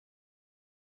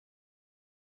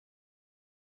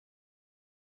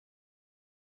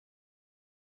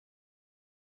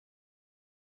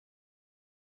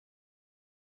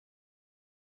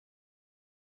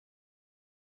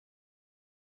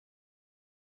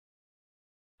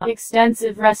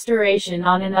Extensive restoration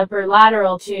on an upper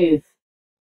lateral tooth.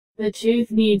 The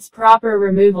tooth needs proper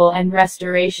removal and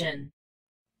restoration.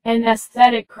 An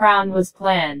aesthetic crown was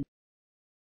planned.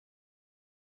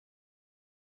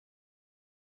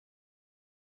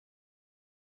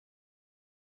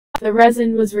 The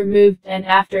resin was removed and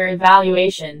after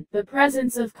evaluation, the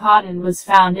presence of cotton was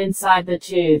found inside the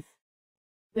tooth.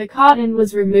 The cotton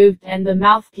was removed and the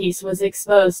mouthpiece was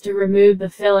exposed to remove the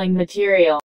filling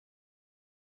material.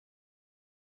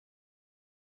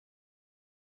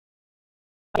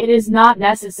 It is not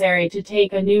necessary to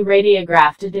take a new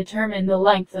radiograph to determine the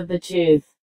length of the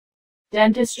tooth.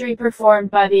 Dentistry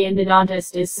performed by the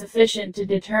endodontist is sufficient to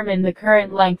determine the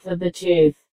current length of the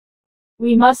tooth.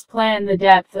 We must plan the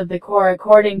depth of the core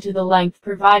according to the length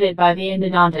provided by the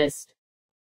endodontist.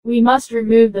 We must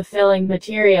remove the filling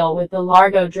material with the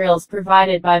Largo drills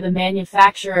provided by the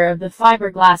manufacturer of the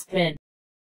fiberglass pin.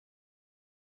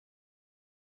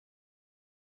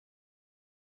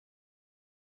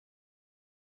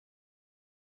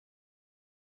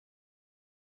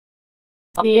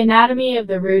 The anatomy of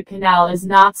the root canal is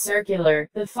not circular,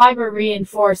 the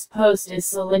fiber-reinforced post is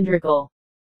cylindrical.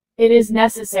 It is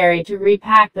necessary to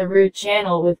repack the root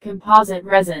channel with composite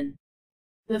resin.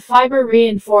 The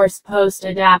fiber-reinforced post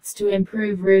adapts to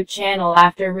improve root channel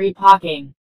after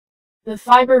repacking. The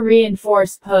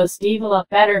fiber-reinforced post develop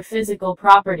better physical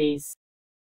properties.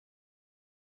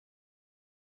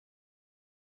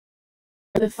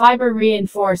 The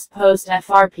fiber-reinforced post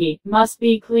FRP must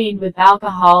be cleaned with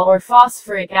alcohol or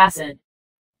phosphoric acid.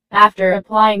 After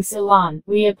applying Ceylon,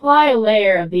 we apply a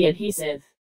layer of the adhesive.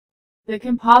 The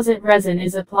composite resin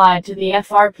is applied to the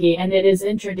FRP and it is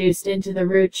introduced into the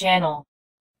root channel.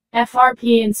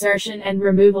 FRP insertion and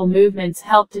removal movements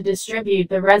help to distribute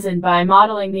the resin by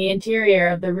modeling the interior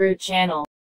of the root channel.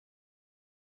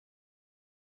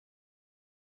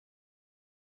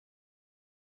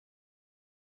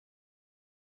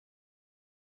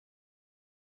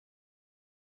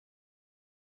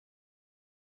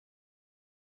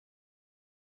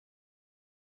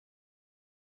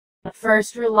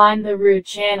 First, reline the root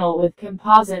channel with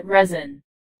composite resin.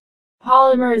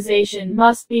 Polymerization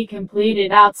must be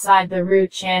completed outside the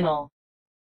root channel.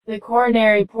 The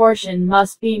coronary portion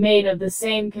must be made of the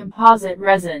same composite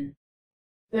resin.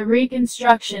 The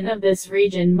reconstruction of this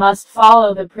region must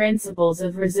follow the principles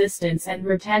of resistance and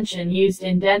retention used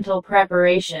in dental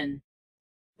preparation.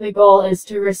 The goal is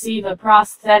to receive a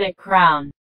prosthetic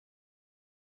crown.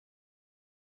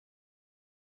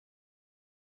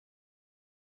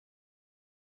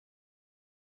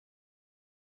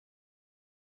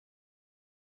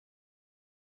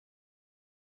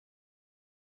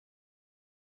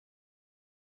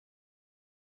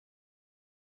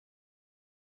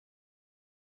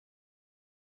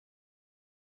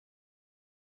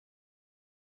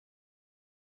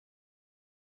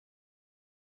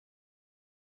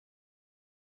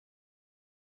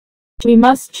 We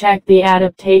must check the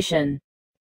adaptation.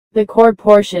 The core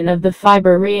portion of the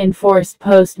fiber-reinforced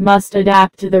post must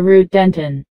adapt to the root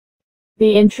dentin.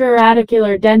 The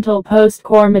intraradicular dental post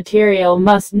core material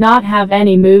must not have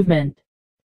any movement.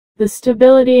 The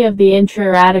stability of the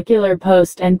intraradicular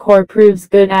post and core proves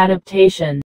good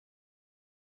adaptation.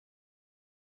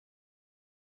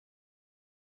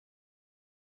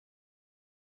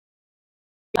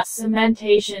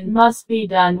 Cementation must be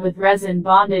done with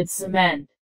resin-bonded cement.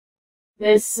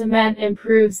 This cement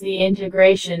improves the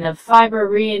integration of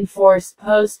fiber-reinforced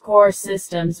post-core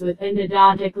systems with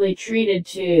endodontically treated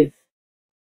tooth.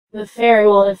 The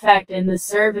ferrule effect in the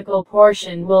cervical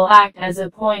portion will act as a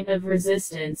point of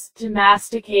resistance to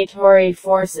masticatory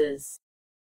forces.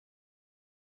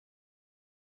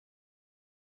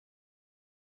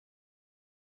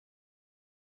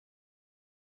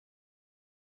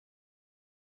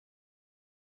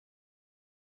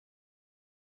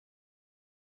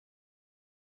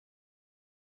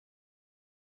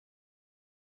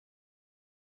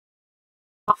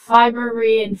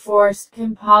 Fiber-reinforced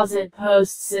composite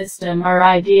post system are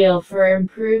ideal for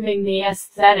improving the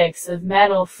aesthetics of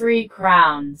metal-free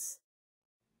crowns.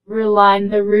 Reline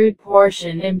the root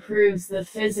portion improves the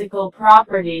physical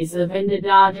properties of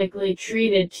endodontically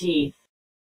treated teeth.